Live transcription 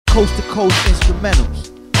coast to coast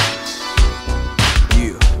instrumentals.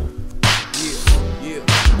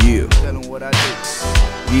 Yeah, tell them what I do.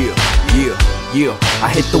 Yeah. I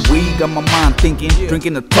hit the weed, got my mind thinking,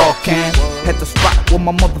 drinking a tall can. Had the spot where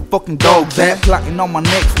my motherfucking dogs at, plotting on my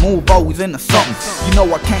next move, always into something. You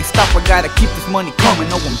know I can't stop, I gotta keep this money coming.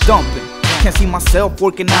 No, I'm dumping. Can't see myself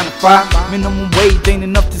working 9 to 5. Minimum wage ain't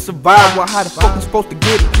enough to survive. Well, how the fuck I'm supposed to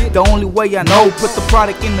get it? The only way I know, put the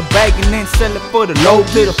product in the bag and then sell it for the low.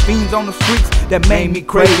 To the fiends on the streets that made me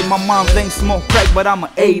crazy. My mom ain't smoke crack, but I'm an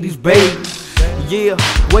 80s baby. Yeah,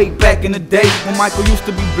 way back in the day when Michael used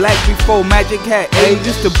to be black before Magic had AIDS.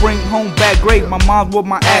 Used to bring home bad grades, my mom whooped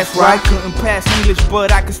my ass right. Couldn't pass English,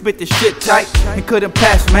 but I could spit this shit tight. And couldn't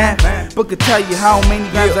pass math, but could tell you how many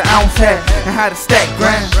grams an ounce had and how to stack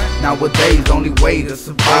grams. Nowadays, only way to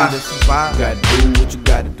survive, gotta do what you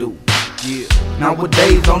gotta do. Yeah.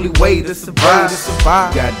 Nowadays, only way to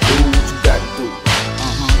survive, gotta do what you gotta do.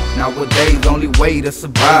 Nowadays, only way to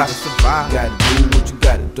survive, gotta do what you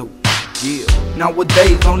gotta do. Yeah.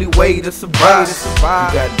 Nowadays, only way to survive,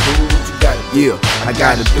 you gotta do what you gotta do. Yeah, I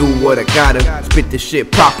gotta do what I gotta, spit this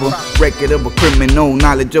shit proper. Record of a criminal,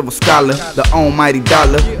 knowledge of a scholar. The almighty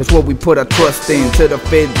dollar, that's what we put our trust in. To the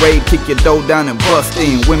 5th grade, kick your dough down and bust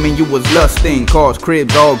in. Women you was lusting, cars,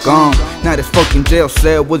 cribs all gone. Now this fucking jail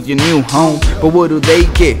cell was your new home. But what do they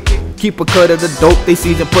get? Keep a cut of the dope they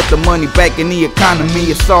seize and put the money back in the economy.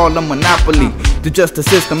 It's all a monopoly. The justice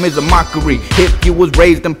system is a mockery. If you was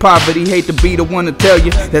raised in poverty, hate to be the one to tell you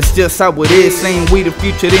that's just how it is. Saying we the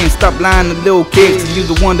future, then stop lying to little kids. Cause you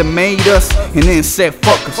the one that made us and then said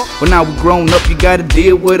fuck us. But now we grown up, you gotta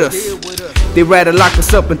deal with us. They rather lock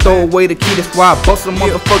us up and throw away the key. That's why I bust some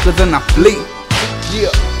motherfuckers and I flee. Yeah.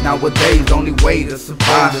 Nowadays, only way to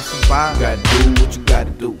survive, gotta do what you gotta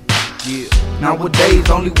do. Yeah. Nowadays,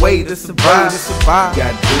 only way to survive,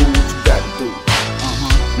 gotta do what you gotta do.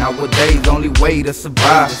 Nowadays, only way to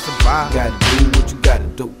survive, gotta do what you gotta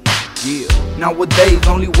do. Yeah. Nowadays,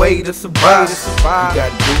 only way to survive, you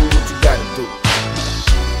gotta do what you gotta do.